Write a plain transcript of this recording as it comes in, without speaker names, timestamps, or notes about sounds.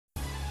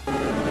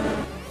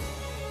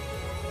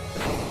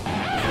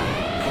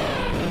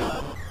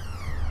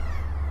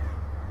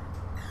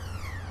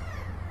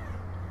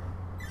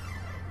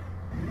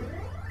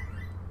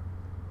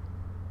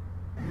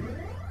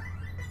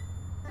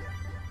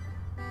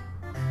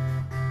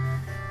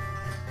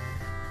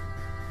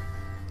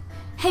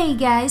Hey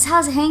guys,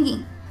 how's it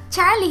hanging?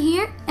 Charlie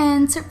here,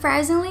 and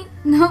surprisingly,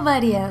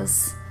 nobody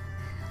else.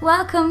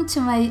 Welcome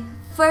to my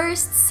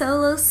first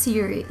solo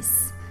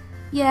series.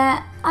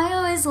 Yeah, I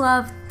always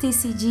loved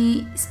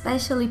TCG,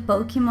 especially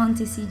Pokémon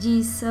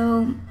TCG,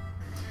 so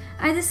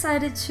I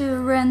decided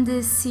to run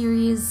this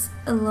series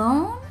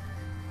alone.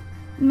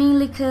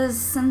 Mainly because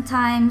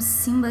sometimes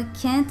Simba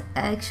can't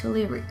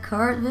actually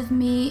record with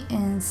me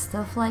and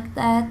stuff like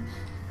that,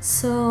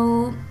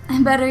 so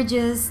I better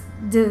just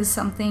do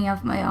something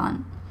of my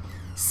own.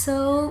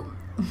 So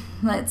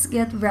let's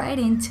get right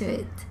into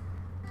it.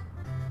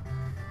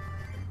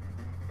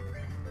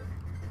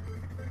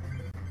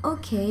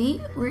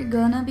 Okay, we're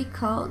gonna be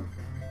called,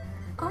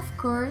 of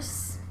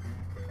course,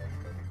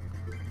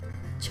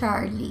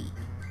 Charlie.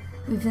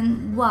 With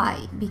an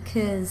Y,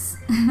 because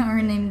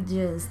our name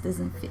just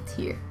doesn't fit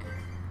here.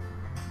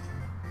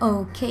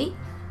 Okay,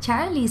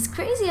 Charlie is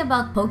crazy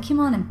about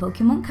Pokemon and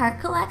Pokemon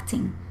card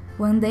collecting.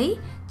 One day,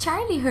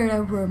 Charlie heard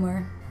a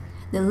rumor.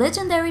 The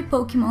legendary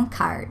Pokemon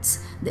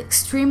cards, the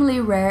extremely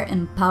rare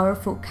and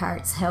powerful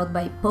cards held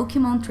by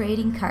Pokemon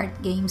trading card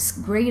game's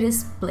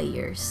greatest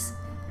players.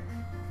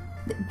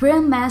 The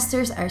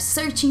Grandmasters are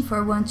searching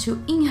for one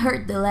to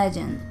inherit the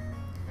legend.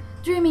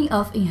 Dreaming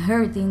of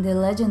inheriting the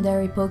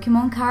legendary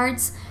Pokemon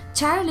cards,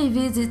 Charlie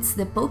visits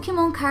the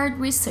Pokemon card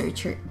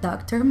researcher,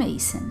 Dr.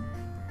 Mason.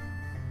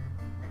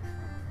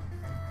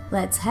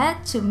 Let's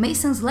head to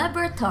Mason's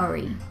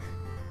laboratory.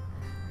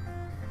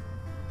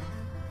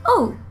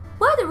 Oh,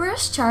 why the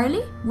rush,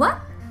 Charlie?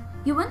 What?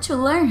 You want to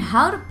learn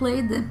how to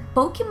play the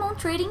Pokemon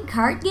trading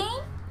card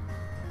game?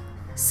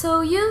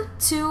 So you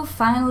two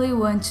finally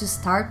want to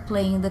start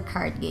playing the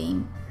card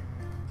game.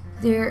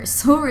 They're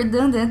so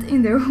redundant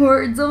in their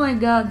words, oh my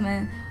god,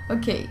 man.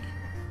 Okay.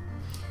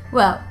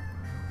 Well,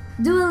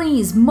 dueling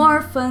is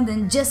more fun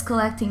than just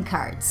collecting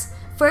cards.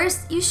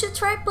 First, you should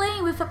try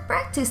playing with a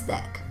practice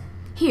deck.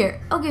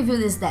 Here, I'll give you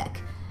this deck.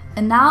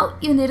 And now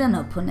you need an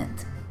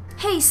opponent.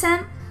 Hey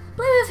Sam,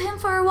 play with him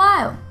for a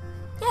while.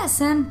 Yeah,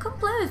 Sam, come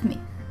play with me.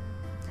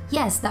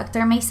 Yes,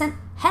 Dr. Mason.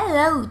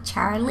 Hello,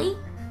 Charlie.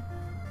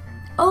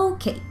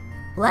 Okay,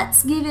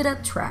 let's give it a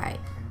try.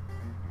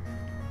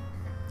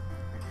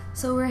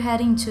 So we're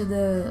heading to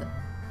the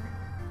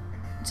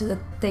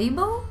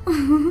table?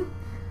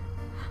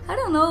 I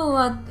don't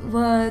know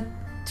what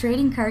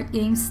trading card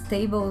games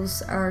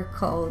tables are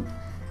called.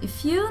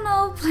 If you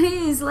know,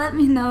 please let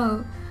me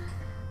know.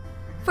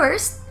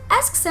 First,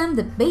 ask Sam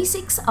the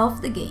basics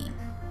of the game.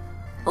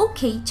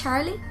 Okay,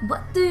 Charlie,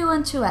 what do you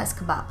want to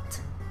ask about?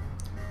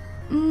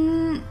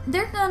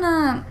 They're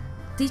gonna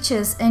teach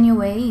us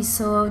anyway,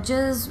 so I'll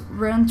just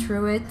run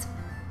through it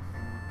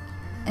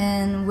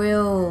and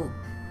we'll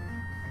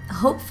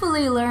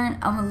hopefully learn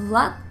a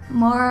lot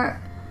more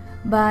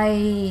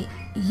by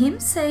him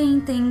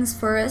saying things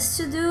for us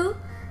to do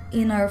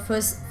in our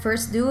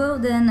first duel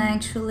than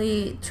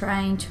actually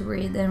trying to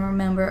read and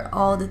remember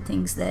all the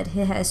things that he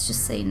has to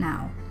say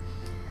now.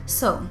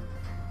 So,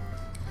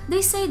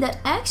 they say that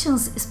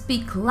actions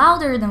speak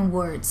louder than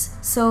words,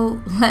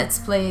 so let's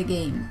play a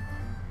game.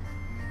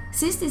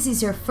 Since this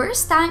is your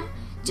first time,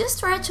 just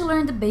try to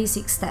learn the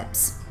basic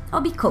steps. I'll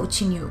be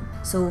coaching you,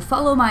 so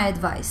follow my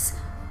advice.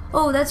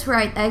 Oh, that's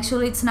right,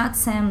 actually it's not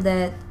Sam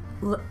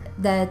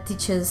that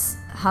teaches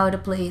how to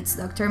play, it's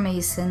Dr.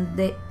 Mason.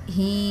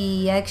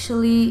 He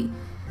actually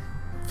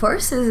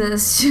forces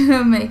us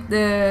to make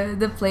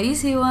the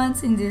plays he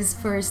wants in this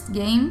first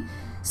game,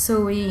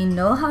 so we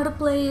know how to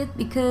play it,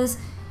 because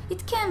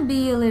it can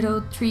be a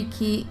little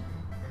tricky.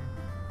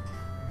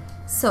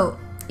 So,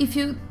 if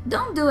you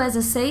don't do as I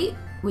say,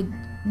 we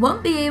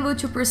won't be able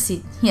to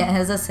proceed. Yeah,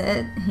 as I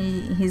said,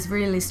 he's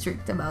really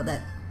strict about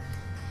that.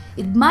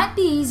 It might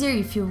be easier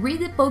if you read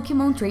the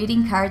Pokemon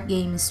trading card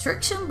game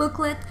instruction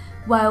booklet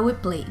while we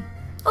play.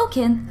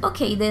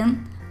 Okay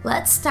then,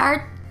 let's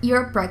start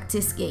your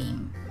practice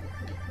game.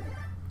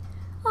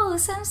 Oh,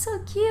 Sam's so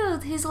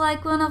cute, he's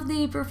like one of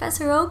the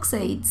Professor Oak's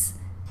aides.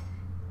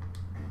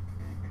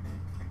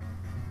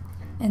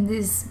 And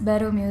this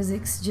battle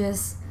music's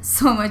just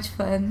so much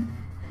fun.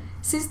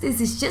 Since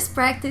this is just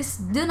practice,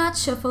 do not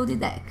shuffle the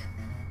deck.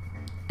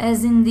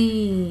 As in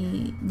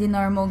the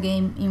normal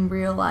game in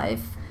real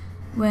life,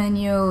 when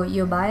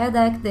you buy a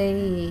deck,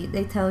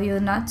 they tell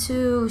you not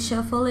to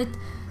shuffle it,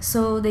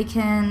 so they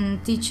can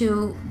teach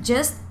you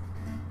just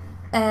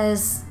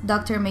as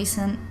Dr.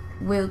 Mason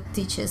will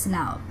teach us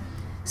now.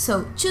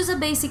 So choose a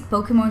basic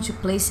Pokemon to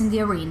place in the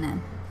arena.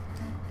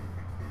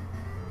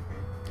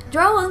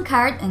 Draw one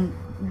card and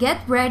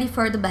get ready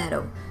for the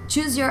battle.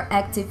 Choose your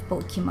active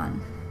Pokemon.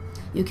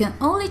 You can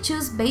only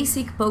choose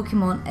basic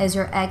Pokemon as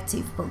your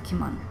active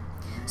Pokemon,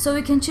 so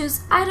you can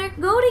choose either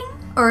Golding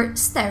or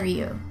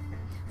Stereo.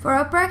 For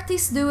a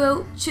practice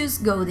duel, choose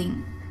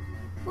Golding.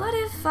 What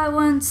if I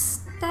want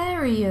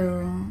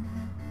Stereo?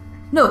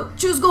 No,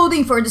 choose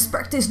Golding for this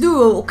practice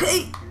duel,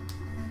 okay?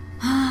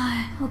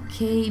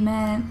 Okay,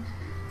 man.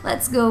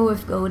 Let's go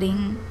with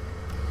Golding.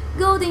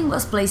 Golding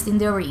was placed in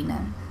the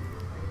arena.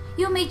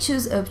 You may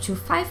choose up to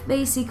 5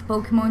 basic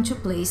Pokemon to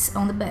place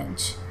on the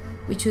bench.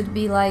 which would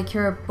be like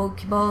your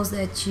Pokeballs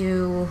that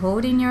you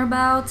hold in your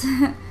belt.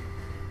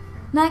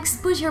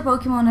 Next, put your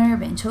Pokemon on your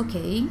bench.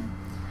 Okay.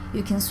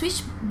 You can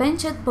switch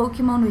benched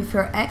Pokemon with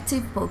your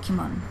active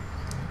Pokemon.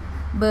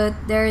 But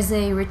there's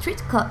a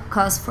retreat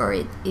cost for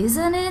it,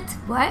 isn't it?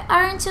 Why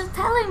aren't you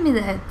telling me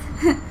that?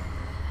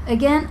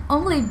 Again,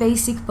 only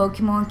basic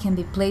Pokemon can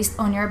be placed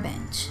on your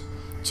bench.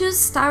 Choose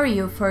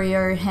Staryu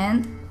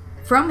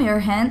from your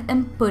hand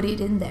and put it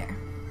in there.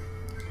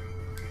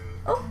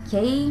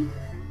 Okay.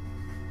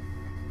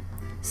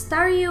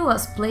 Staryu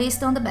was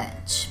placed on the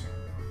bench.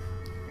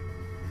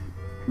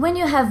 When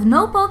you have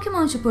no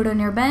Pokemon to put on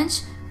your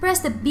bench, press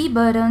the B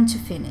button to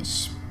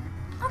finish.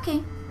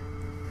 Okay.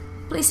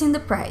 Placing the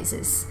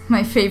prizes,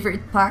 my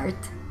favorite part.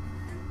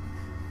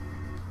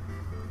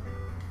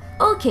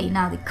 Okay,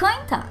 now the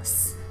coin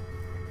toss.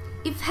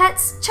 If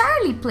heads,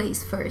 Charlie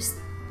plays first,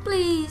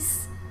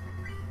 please.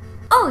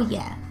 Oh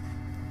yeah.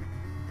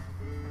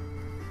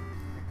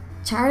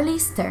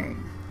 Charlie's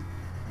turn.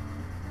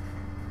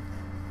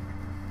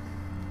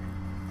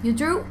 You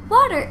drew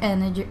water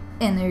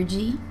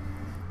energy.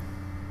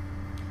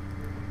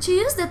 To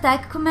use the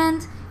attack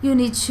command, you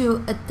need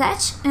to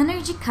attach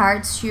energy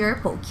cards to your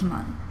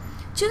Pokemon.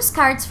 Choose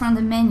cards from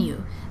the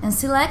menu and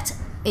select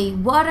a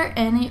water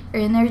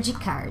energy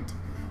card.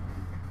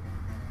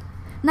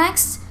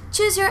 Next,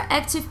 choose your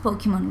active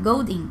Pokemon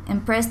Goldeen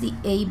and press the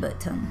A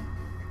button.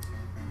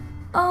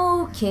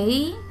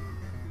 Okay.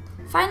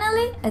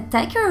 Finally,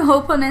 attack your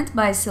opponent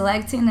by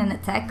selecting an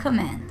attack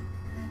command.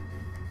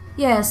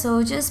 Yeah,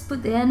 so just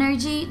put the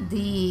energy,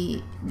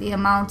 the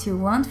amount you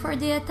want for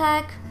the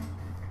attack.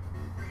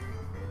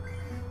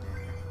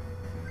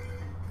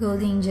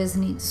 Goldeen just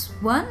needs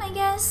 1, I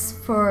guess,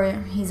 for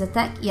his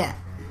attack. Yeah,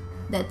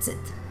 that's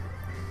it.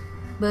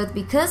 But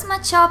because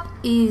Machop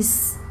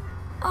is...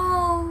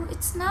 Oh,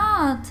 it's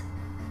not.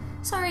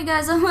 Sorry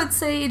guys, I would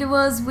say it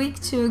was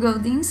weak to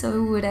Goldeen,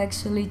 so it would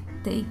actually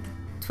take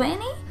 20.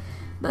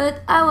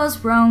 But I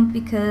was wrong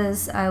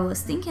because I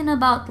was thinking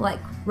about like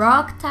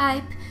rock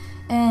type,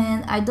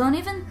 and I don't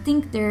even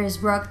think there is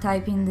rock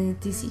type in the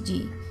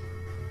TCG.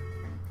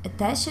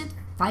 Attached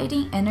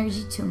fighting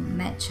energy to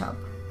Machop.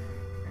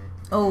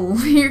 Oh,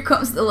 here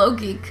comes the low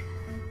kick.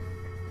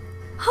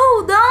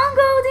 Hold on,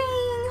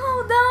 Goldeen!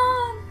 Hold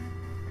on!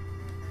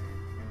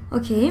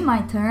 Okay,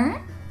 my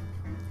turn.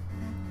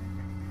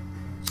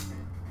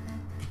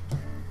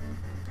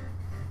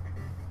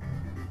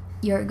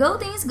 Your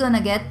Goldeen's gonna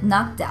get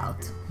knocked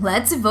out.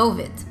 Let's evolve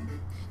it.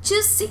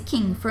 Choose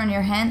Seeking from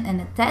your hand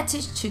and attach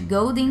it to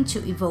Goldeen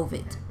to evolve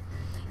it.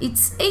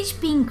 Its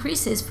HP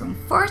increases from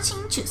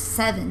 14 to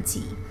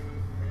 70.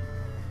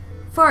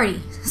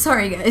 40.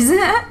 Sorry guys.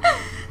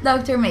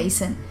 Dr.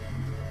 Mason.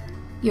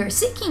 Your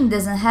Seeking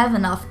doesn't have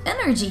enough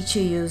energy to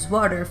use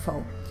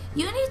Waterfall.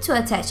 You need to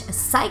attach a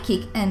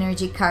Psychic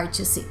energy card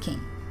to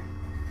Seeking.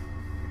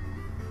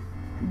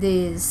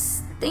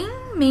 This thing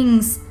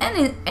means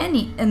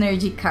any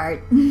energy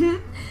card.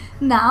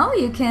 Now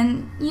you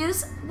can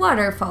use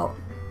Waterfall.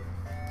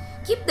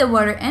 Keep the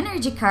water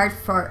energy card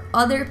for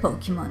other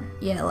Pokemon.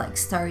 Yeah, like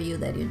Staryu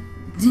that you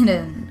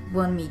didn't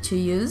want me to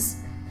use.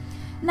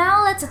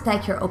 Now let's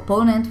attack your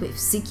opponent with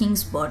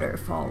Seeking's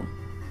Waterfall.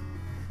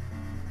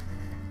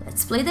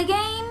 Let's play the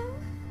game.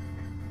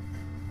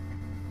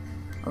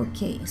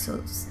 Okay,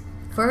 so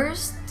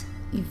first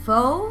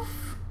evolve,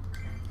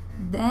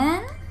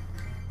 then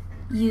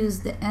use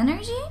the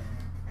energy.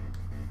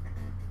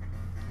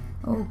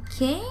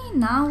 Okay,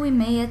 now we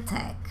may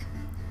attack.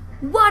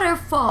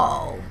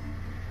 Waterfall!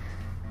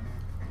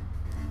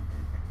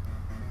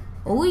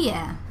 Oh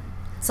yeah,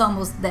 it's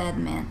almost dead,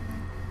 man.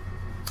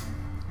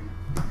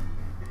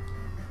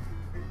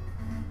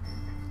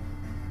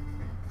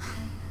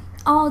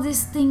 All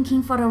this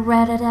thinking for a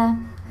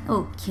Rattata.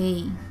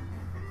 Okay.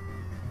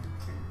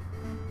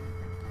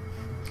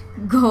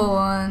 Go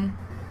on.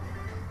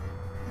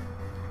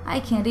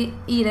 I can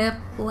eat up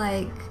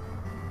like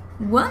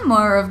one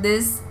more of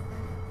this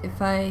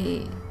if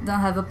I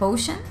don't have a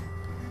potion.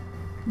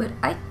 But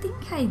I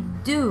think I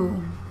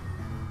do.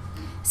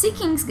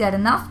 Seeking's got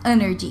enough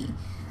energy,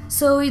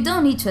 so you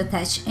don't need to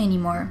attach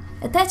anymore.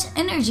 Attach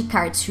energy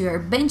cards to your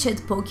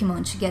benched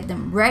Pokemon to get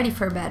them ready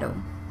for battle.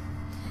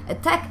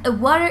 Attack a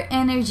water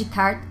energy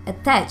card.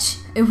 Attach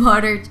a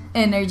water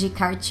energy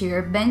card to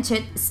your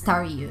benched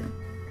Staryu.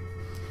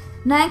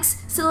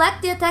 Next,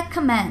 select the attack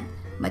command.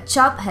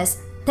 Machop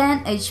has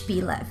 10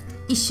 HP left.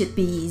 It should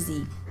be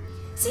easy.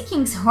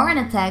 Seeking's Horn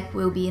attack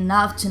will be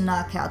enough to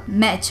knock out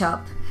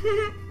Machop.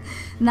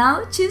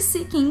 Now choose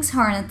Seeking's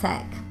Horn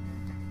attack.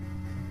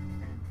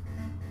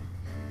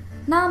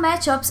 Now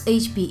Machop's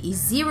HP is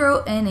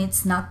 0 and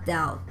it's knocked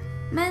out.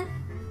 Man,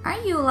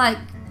 are you like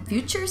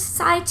future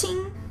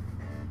sighting?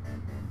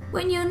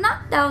 When you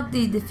knocked out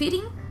the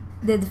defending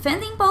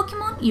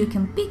Pokemon, you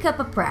can pick up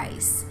a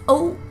prize.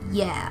 Oh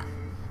yeah!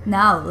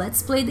 Now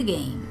let's play the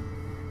game.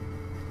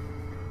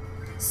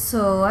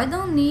 So I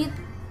don't need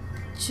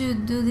to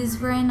do this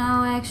right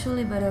now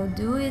actually, but I'll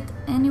do it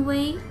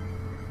anyway.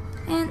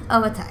 And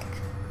I'll attack.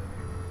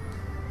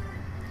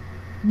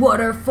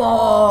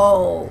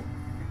 Waterfall!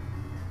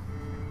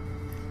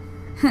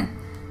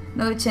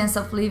 No chance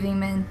of living,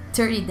 man.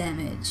 30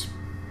 damage.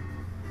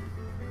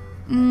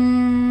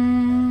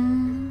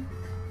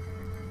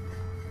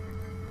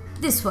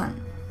 This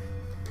one.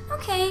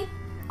 Okay,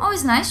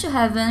 always nice to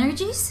have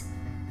energies.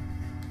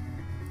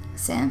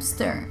 Sam's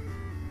turn.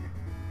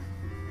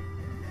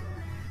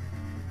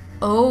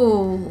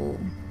 Oh,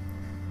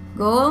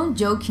 go on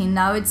joking,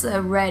 now it's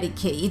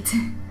Eradicate.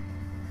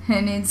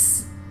 And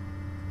it's...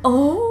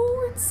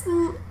 oh, it's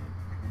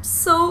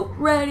so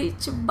ready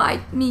to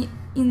bite me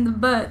in the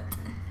butt.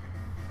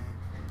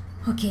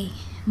 Okay,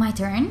 my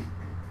turn.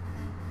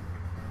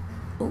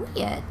 Oh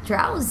yeah,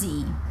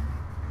 Drowsy.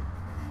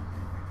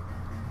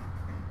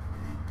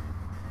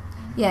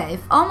 Yeah,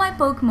 if all my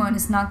Pokemon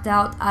is knocked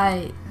out,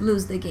 I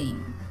lose the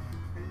game.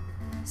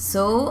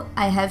 So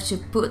I have to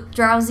put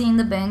Drowsy in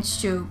the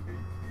bench to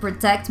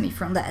protect me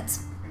from that.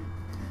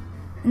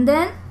 And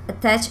then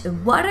attach a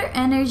water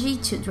energy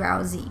to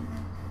Drowsy.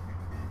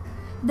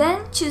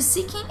 Then choose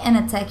Seeking and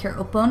attack your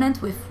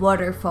opponent with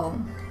Waterfall.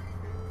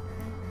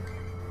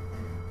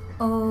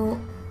 Oh,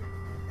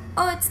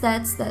 it's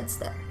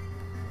that.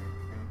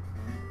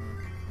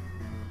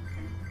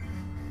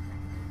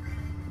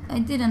 I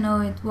didn't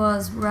know it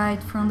was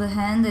right from the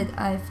hand.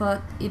 I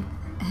thought it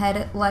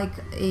had like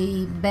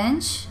a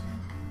bench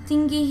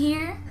thingy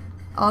here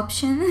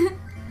option.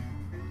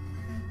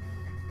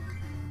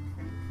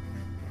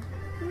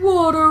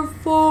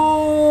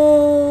 Waterfall.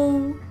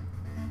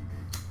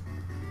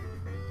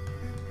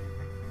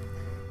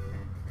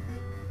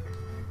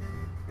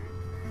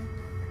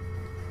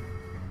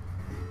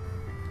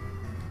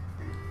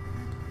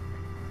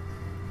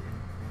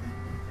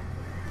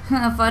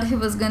 I thought he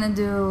was gonna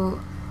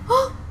do...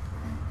 oh!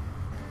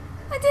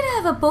 I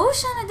didn't have a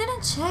potion, I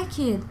didn't check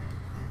it.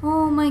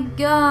 Oh my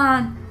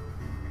god.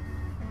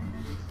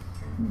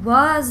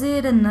 Was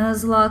it a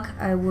Nuzlocke?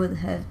 I would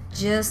have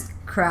just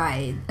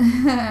cried.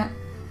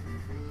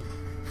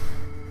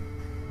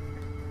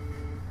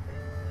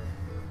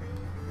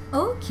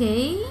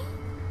 Okay,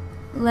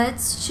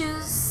 let's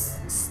choose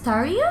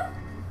Staryu?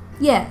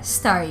 Yeah,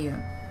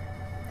 Staryu.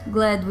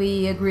 Glad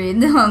we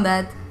agreed on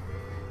that.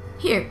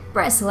 Here,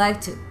 press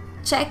select to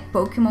check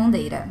Pokemon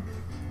data.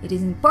 It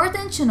is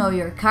important to know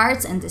your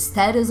cards and the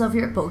status of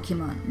your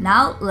Pokemon.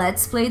 Now,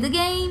 let's play the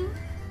game!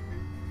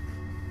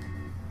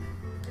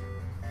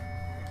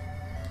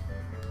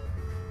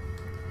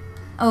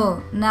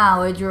 Oh,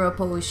 now I drew a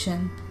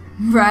potion.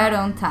 Right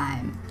on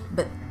time.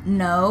 But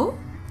no.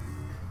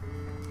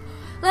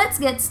 Let's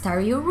get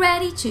Staryu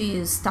ready to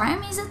use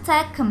Starmie's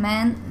attack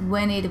command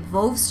when it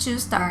evolves to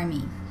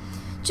Starmie.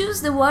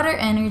 Choose the water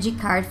energy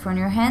card from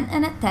your hand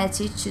and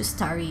attach it to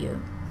Staryu.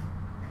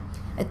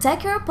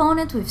 Attack your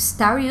opponent with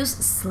Staryu's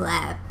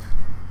Slap.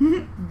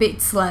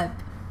 Big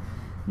slap.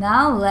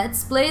 Now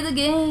let's play the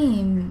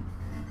game.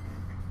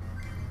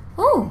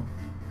 Oh,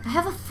 I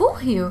have a full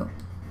heal.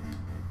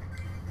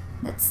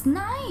 That's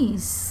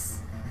nice.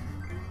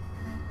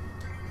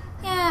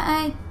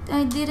 Yeah,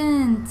 I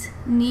didn't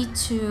need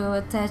to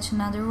attach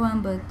another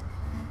one, but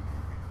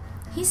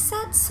he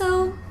said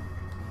so.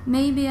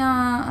 Maybe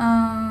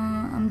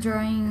I'm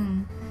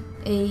drawing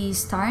a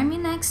Starmie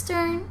next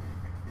turn.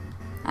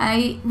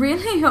 I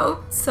really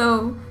hope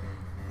so.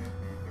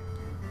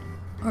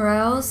 Or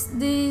else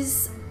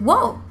this...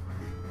 whoa!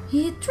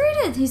 He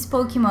treated his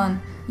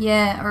Pokemon.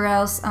 Yeah, or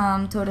else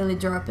I'm totally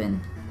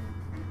dropping.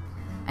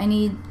 I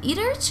need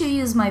either to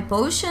use my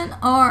potion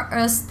or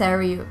a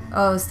Staryu.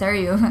 Oh,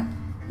 Staryu.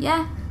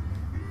 Yeah.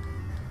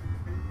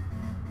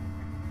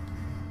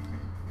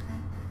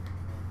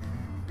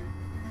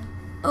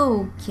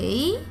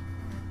 Okay.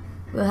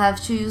 We'll have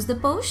to use the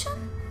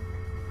potion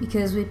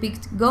because we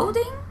picked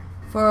Golding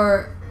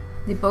for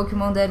the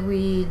Pokemon that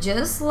we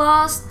just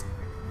lost.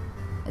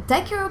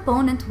 Attack your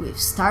opponent with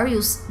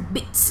Staryu's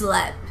Big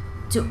Slap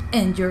to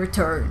end your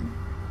turn.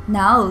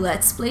 Now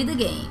let's play the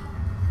game.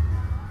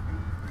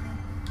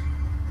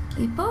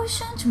 A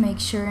potion to make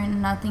sure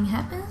nothing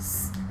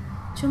happens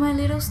to my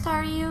little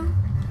Staryu.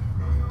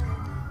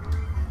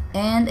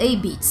 And a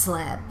Big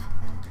Slap.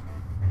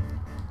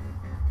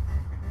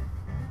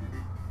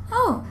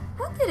 Oh,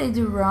 what did I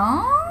do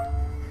wrong?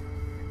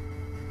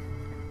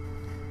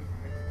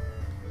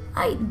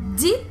 I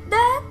did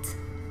that?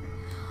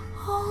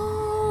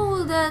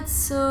 Oh, that's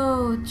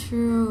so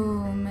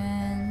true,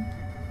 man.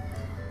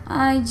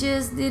 I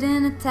just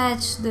didn't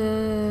attach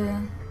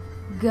the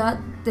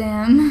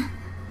goddamn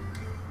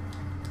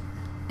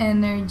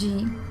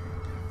energy.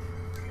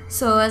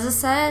 So as I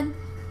said,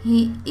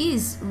 he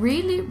is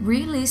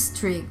really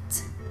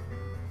strict.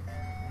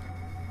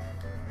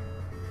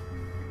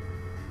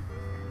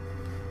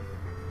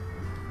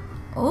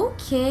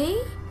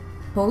 Okay,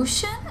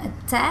 potion,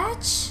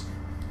 attach,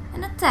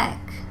 and attack.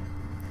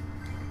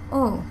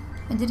 Oh,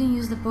 I didn't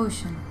use the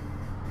potion.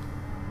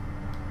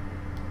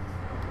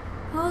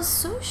 I was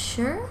so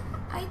sure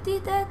I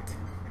did that.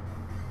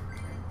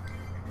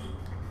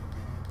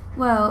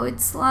 Well,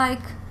 it's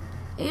like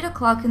 8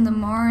 o'clock in the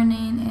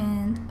morning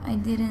and I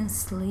didn't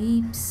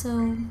sleep,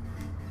 so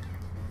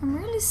I'm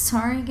really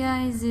sorry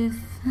guys if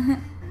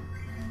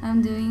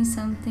I'm doing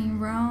something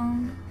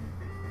wrong.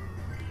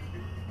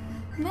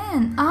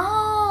 Man,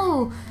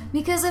 oh,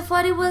 because I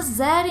thought it was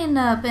adding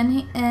up,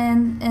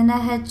 and I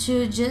had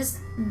to just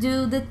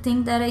do the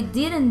thing that I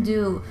didn't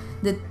do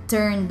the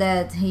turn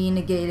that he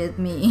negated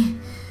me.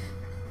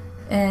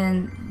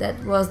 And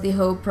that was the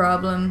whole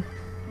problem.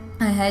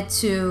 I had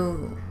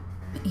to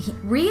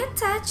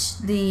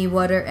reattach the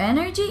water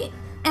energy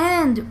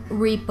and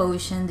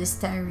repotion the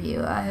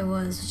stereo. I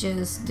was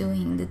just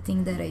doing the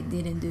thing that I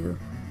didn't do.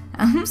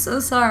 I'm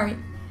so sorry.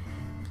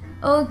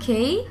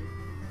 Okay.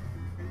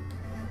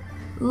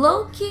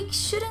 Low kick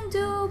shouldn't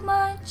do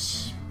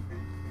much.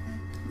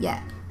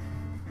 Yeah.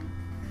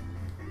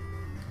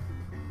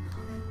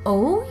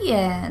 Oh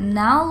yeah,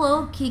 now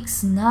low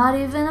kick's not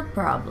even a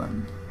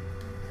problem.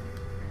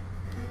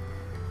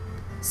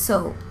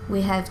 So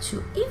we have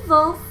to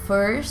evolve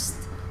first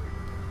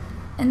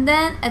and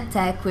then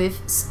attack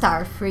with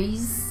Star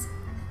Freeze.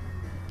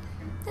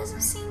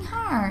 Doesn't seem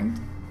hard.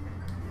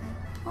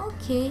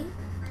 Okay.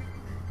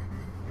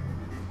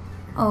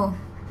 Oh,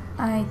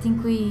 I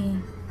think we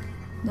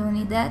don't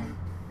need that.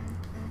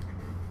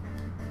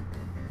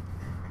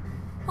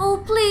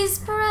 Oh please,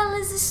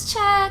 paralysis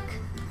check.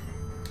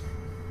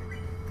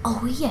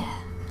 Oh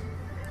yeah,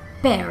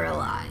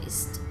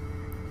 paralyzed.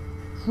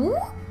 Who?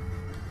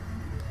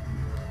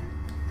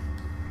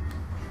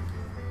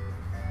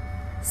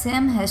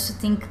 Sam has to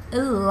think a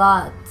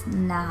lot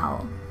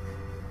now.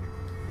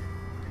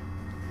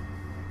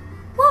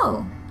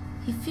 Whoa,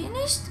 he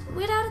finished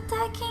without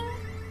attacking?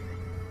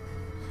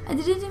 I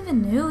didn't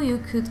even know you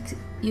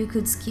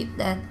could skip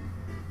that.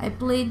 I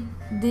played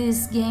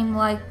this game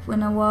like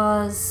when I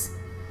was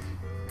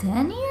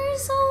 10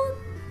 years old,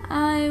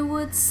 I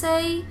would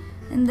say,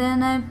 and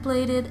then I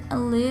played it a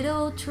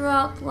little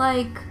throughout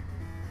like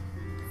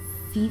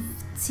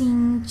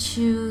 15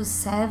 to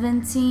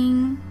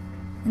 17,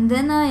 and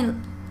then I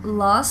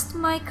lost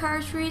my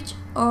cartridge,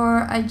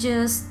 or I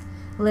just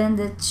lent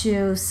it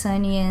to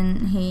Sunny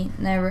and he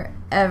never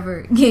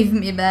ever gave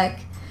me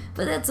back.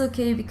 But that's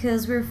okay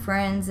because we're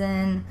friends,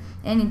 and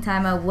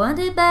anytime I want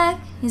it back,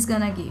 he's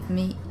gonna give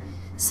me.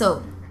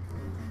 So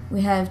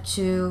we have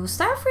to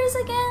Star Freeze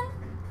again,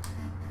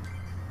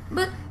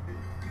 but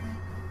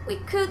we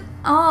could.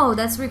 Oh,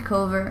 that's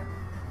recover.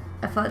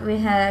 I thought we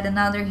had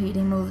another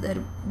hitting move that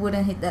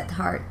wouldn't hit that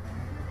hard.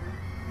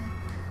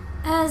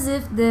 As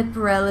if the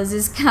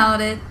paralysis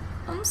counted.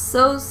 I'm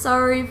so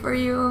sorry for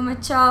you,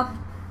 Machop.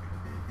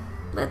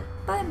 But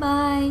bye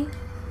bye.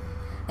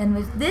 And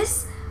with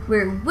this,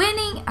 we're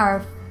winning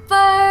our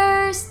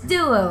first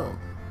duo.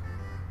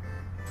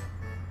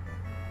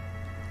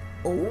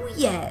 Oh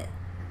yeah,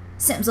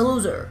 Sam's a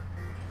loser.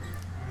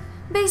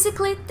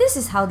 Basically, this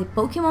is how the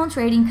Pokemon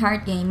trading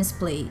card game is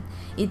played.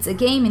 It's a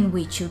game in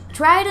which you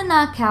try to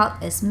knock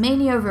out as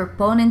many of your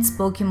opponent's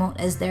Pokemon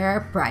as there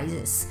are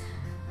prizes.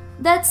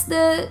 That's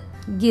the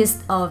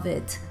gist of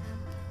it.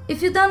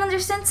 If you don't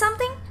understand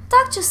something,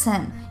 talk to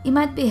Sam, it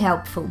might be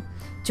helpful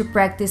to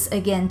practice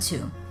again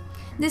too.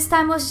 This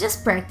time was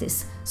just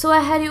practice, so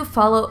I had you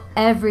follow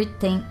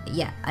everything.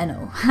 Yeah, I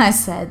know, I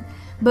said.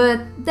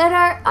 But there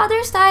are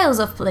other styles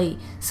of play,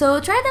 so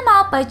try them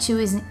out by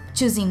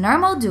choosing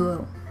normal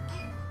duo.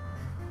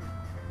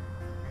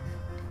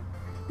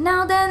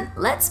 Now then,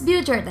 let's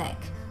build your deck.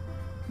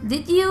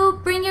 Did you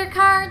bring your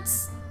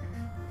cards?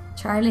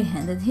 Charlie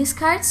handed his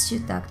cards to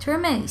Dr.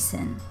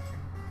 Mason.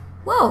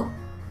 Whoa,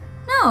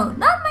 no,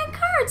 not my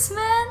cards,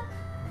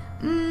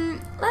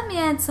 man. Let me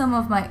add some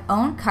of my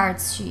own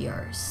cards to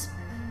yours.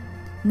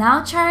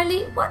 Now,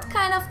 Charlie, what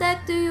kind of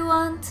deck do you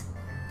want?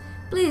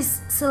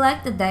 Please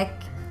select the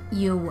deck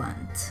you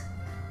want.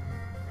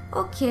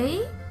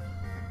 Okay,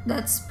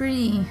 that's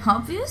pretty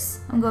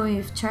obvious. I'm going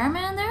with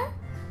Charmander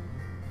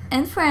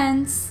and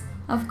friends,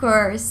 of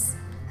course.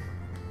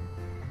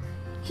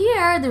 Here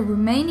are the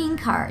remaining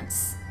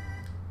cards.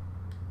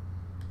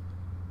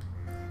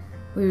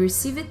 We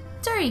received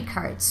 30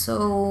 cards,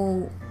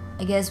 so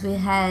I guess we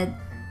had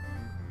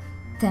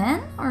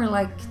 10 or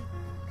like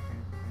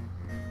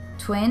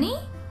 20?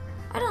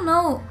 I don't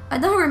know. I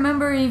don't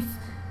remember if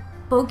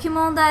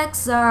Pokemon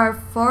decks are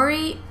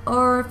 40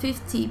 or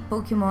 50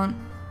 Pokemon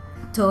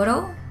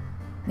total.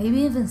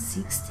 Maybe even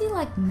 60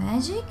 like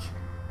Magic?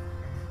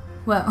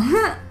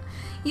 Well,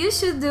 you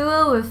should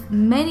duel with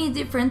many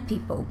different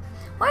people.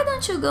 Why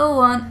don't you go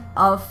one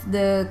of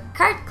the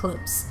card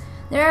clubs?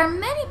 There are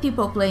many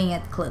people playing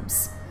at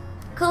clubs.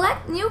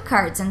 Collect new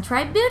cards and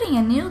try building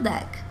a new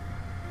deck.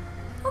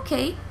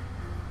 Okay.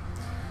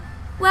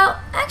 Well,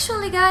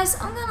 actually guys,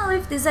 I'm gonna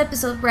leave this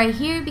episode right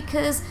here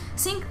because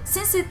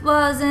since it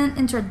was an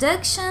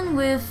introduction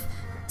with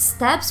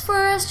steps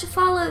for us to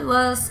follow, it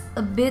was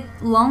a bit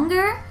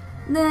longer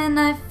than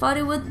I thought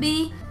it would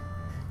be.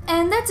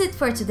 And that's it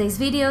for today's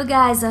video,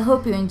 guys. I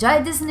hope you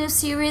enjoyed this new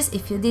series.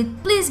 If you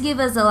did, please give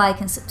us a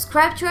like and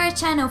subscribe to our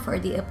channel for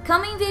the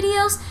upcoming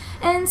videos.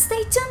 And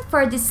stay tuned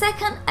for the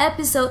second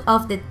episode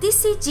of the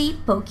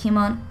TCG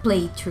Pokemon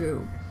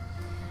playthrough.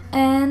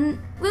 And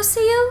we'll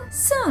see you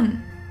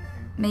soon.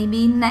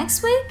 Maybe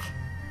next week?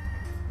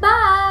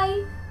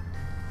 Bye!